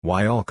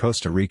Why all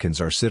Costa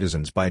Ricans are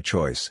citizens by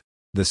choice.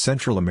 The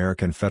Central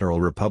American Federal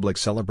Republic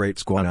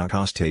celebrates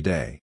Guanacaste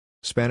Day.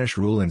 Spanish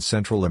rule in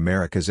Central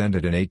Americas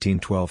ended in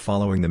 1812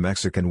 following the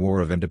Mexican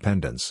War of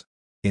Independence.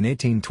 In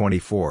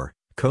 1824,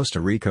 Costa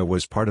Rica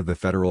was part of the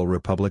Federal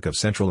Republic of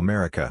Central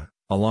America,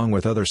 along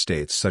with other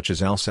states such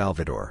as El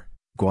Salvador,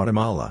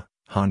 Guatemala,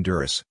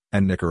 Honduras,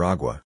 and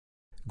Nicaragua.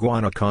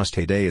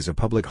 Guanacaste Day is a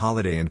public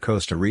holiday in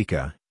Costa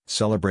Rica,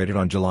 celebrated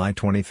on July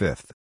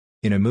 25.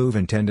 In a move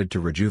intended to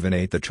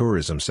rejuvenate the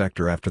tourism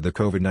sector after the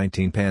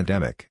COVID-19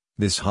 pandemic,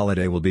 this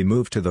holiday will be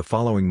moved to the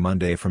following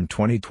Monday from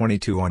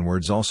 2022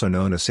 onwards, also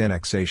known as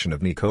Annexation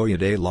of Nicoya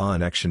Day, La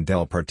Anexión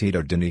del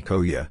Partido de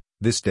Nicoya.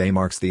 This day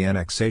marks the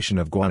annexation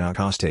of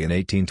Guanacaste in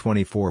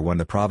 1824 when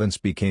the province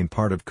became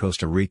part of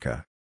Costa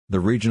Rica. The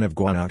region of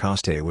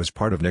Guanacaste was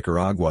part of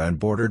Nicaragua and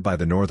bordered by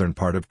the northern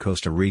part of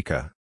Costa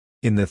Rica.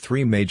 In the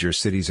three major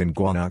cities in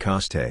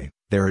Guanacaste,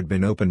 there had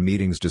been open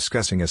meetings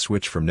discussing a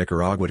switch from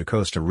Nicaragua to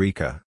Costa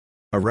Rica.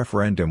 A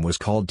referendum was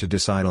called to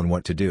decide on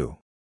what to do.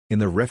 In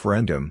the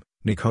referendum,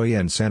 Nicoya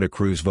and Santa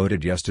Cruz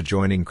voted yes to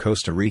joining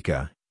Costa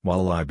Rica,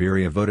 while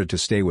Liberia voted to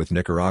stay with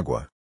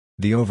Nicaragua.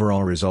 The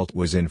overall result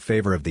was in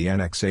favor of the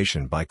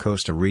annexation by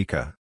Costa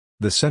Rica.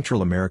 The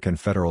Central American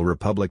Federal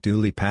Republic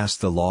duly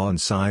passed the law and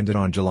signed it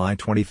on July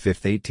 25,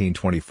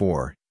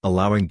 1824,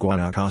 allowing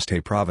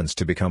Guanacaste province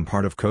to become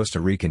part of Costa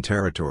Rican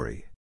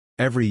territory.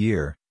 Every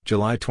year,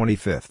 July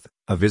 25,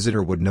 a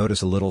visitor would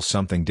notice a little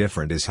something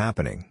different is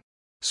happening.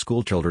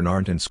 Schoolchildren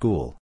aren't in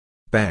school.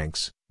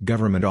 Banks,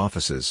 government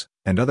offices,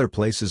 and other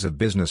places of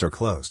business are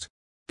closed.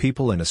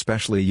 People and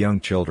especially young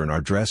children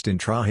are dressed in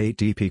traje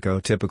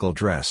típico, typical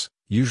dress,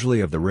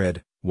 usually of the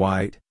red,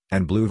 white,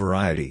 and blue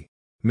variety.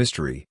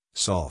 Mystery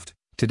solved.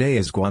 Today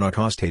is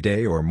Guanacaste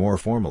Day, or more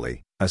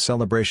formally, a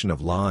celebration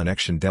of La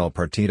Anexión del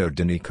Partido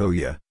de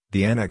Nicoya,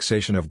 the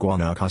annexation of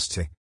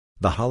Guanacaste.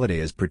 The holiday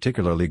is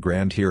particularly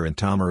grand here in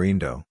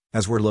Tamarindo,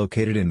 as we're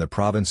located in the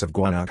province of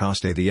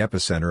Guanacaste, the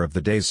epicenter of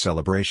the day's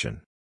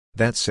celebration.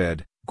 That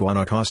said,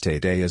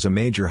 Guanacaste Day is a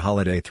major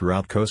holiday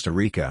throughout Costa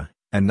Rica,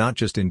 and not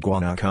just in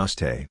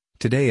Guanacaste.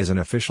 Today is an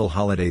official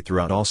holiday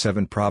throughout all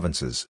 7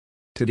 provinces.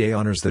 Today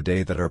honors the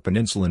day that our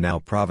peninsula, now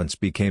province,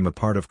 became a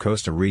part of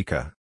Costa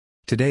Rica.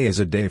 Today is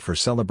a day for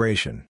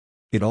celebration.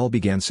 It all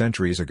began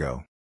centuries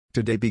ago.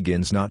 Today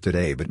begins not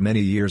today but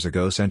many years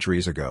ago,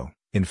 centuries ago,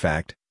 in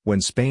fact,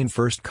 when Spain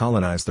first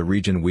colonized the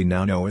region we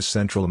now know as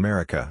Central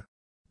America.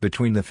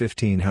 Between the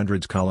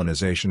 1500s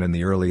colonization and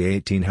the early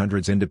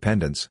 1800s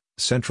independence,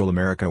 Central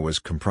America was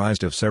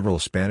comprised of several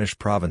Spanish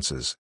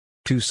provinces.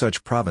 2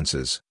 such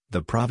provinces,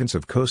 the province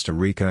of Costa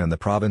Rica and the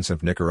province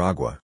of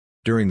Nicaragua.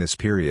 During this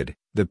period,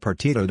 the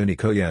Partido de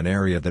Nicoya, an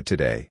area that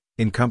today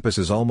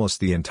encompasses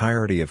almost the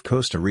entirety of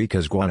Costa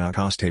Rica's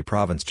Guanacaste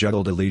province,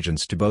 juggled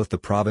allegiance to both the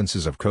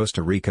provinces of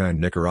Costa Rica and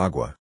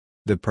Nicaragua.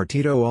 The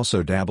Partido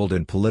also dabbled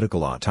in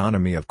political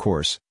autonomy, of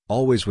course,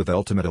 always with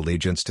ultimate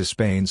allegiance to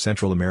Spain's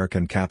Central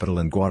American capital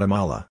in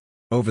Guatemala.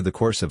 Over the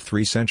course of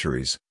 3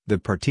 centuries, the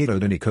Partido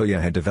de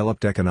Nicoya had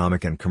developed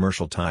economic and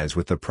commercial ties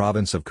with the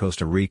province of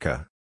Costa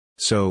Rica.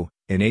 So,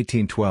 in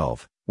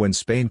 1812, when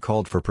Spain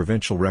called for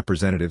provincial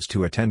representatives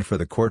to attend for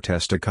the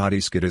Cortes de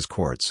Cádiz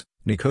courts,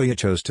 Nicoya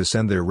chose to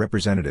send their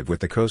representative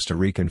with the Costa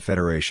Rican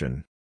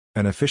Federation.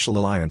 An official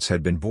alliance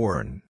had been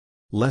born.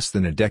 Less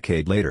than a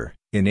decade later,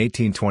 in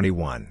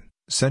 1821,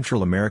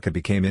 Central America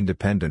became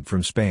independent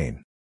from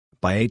Spain.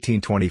 By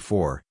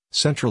 1824,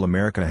 Central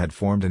America had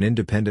formed an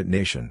independent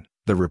nation,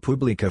 the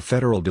República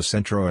Federal de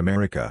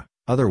Centroamérica,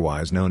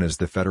 otherwise known as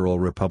the Federal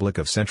Republic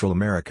of Central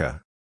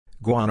America.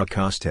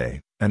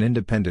 Guanacaste, an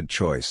independent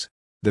choice.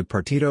 The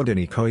Partido de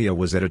Nicoya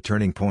was at a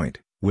turning point.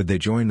 Would they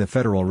join the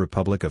Federal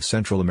Republic of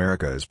Central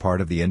America as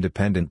part of the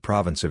independent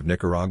province of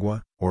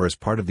Nicaragua, or as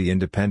part of the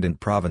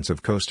independent province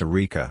of Costa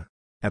Rica?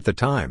 At the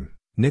time,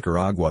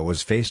 Nicaragua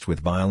was faced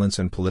with violence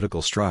and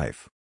political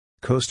strife.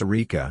 Costa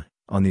Rica,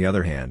 on the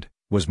other hand,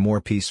 was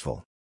more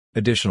peaceful.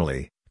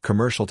 Additionally,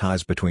 commercial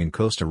ties between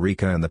Costa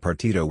Rica and the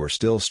Partido were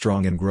still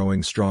strong and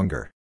growing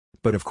stronger.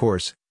 But of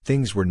course,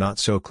 things were not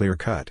so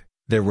clear-cut.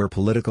 There were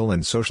political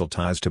and social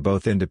ties to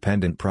both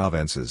independent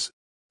provinces.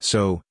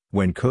 So,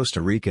 when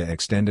Costa Rica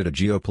extended a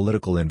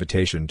geopolitical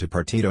invitation to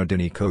Partido de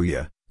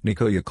Nicoya,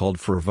 Nicoya called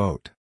for a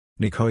vote.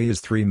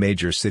 Nicoya's 3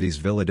 major cities,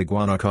 Villa de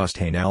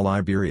Guanacaste, now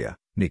Liberia,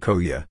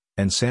 Nicoya,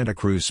 and Santa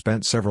Cruz,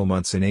 spent several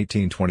months in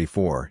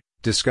 1824,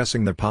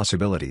 discussing the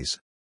possibilities.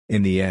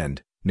 In the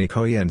end,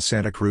 Nicoya and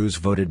Santa Cruz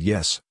voted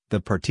yes,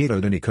 the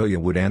Partido de Nicoya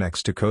would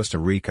annex to Costa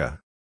Rica.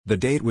 The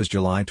date was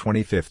July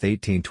 25,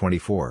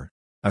 1824.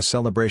 A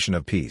celebration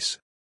of peace.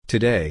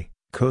 Today,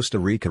 Costa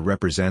Rica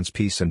represents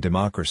peace and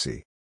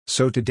democracy.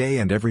 So today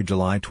and every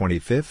July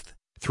 25,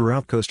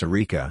 throughout Costa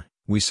Rica,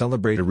 we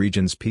celebrate a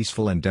region's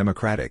peaceful and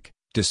democratic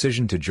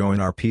decision to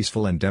join our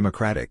peaceful and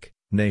democratic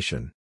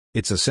nation.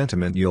 It's a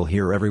sentiment you'll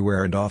hear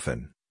everywhere and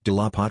often. De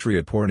la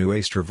patria por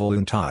nuestra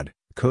voluntad,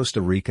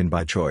 Costa Rican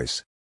by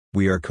choice.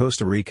 We are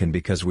Costa Rican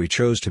because we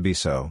chose to be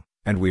so,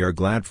 and we are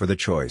glad for the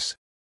choice.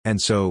 And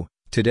so,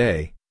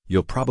 today,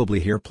 you'll probably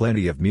hear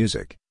plenty of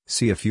music,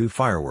 see a few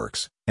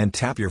fireworks, and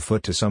tap your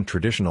foot to some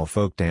traditional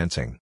folk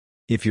dancing.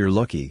 If you're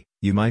lucky,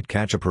 you might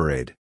catch a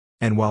parade.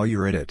 And while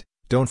you're at it,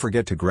 don't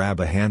forget to grab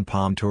a hand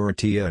palm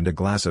tortilla and a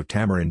glass of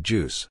tamarind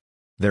juice.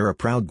 They're a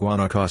proud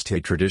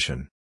Guanacaste tradition.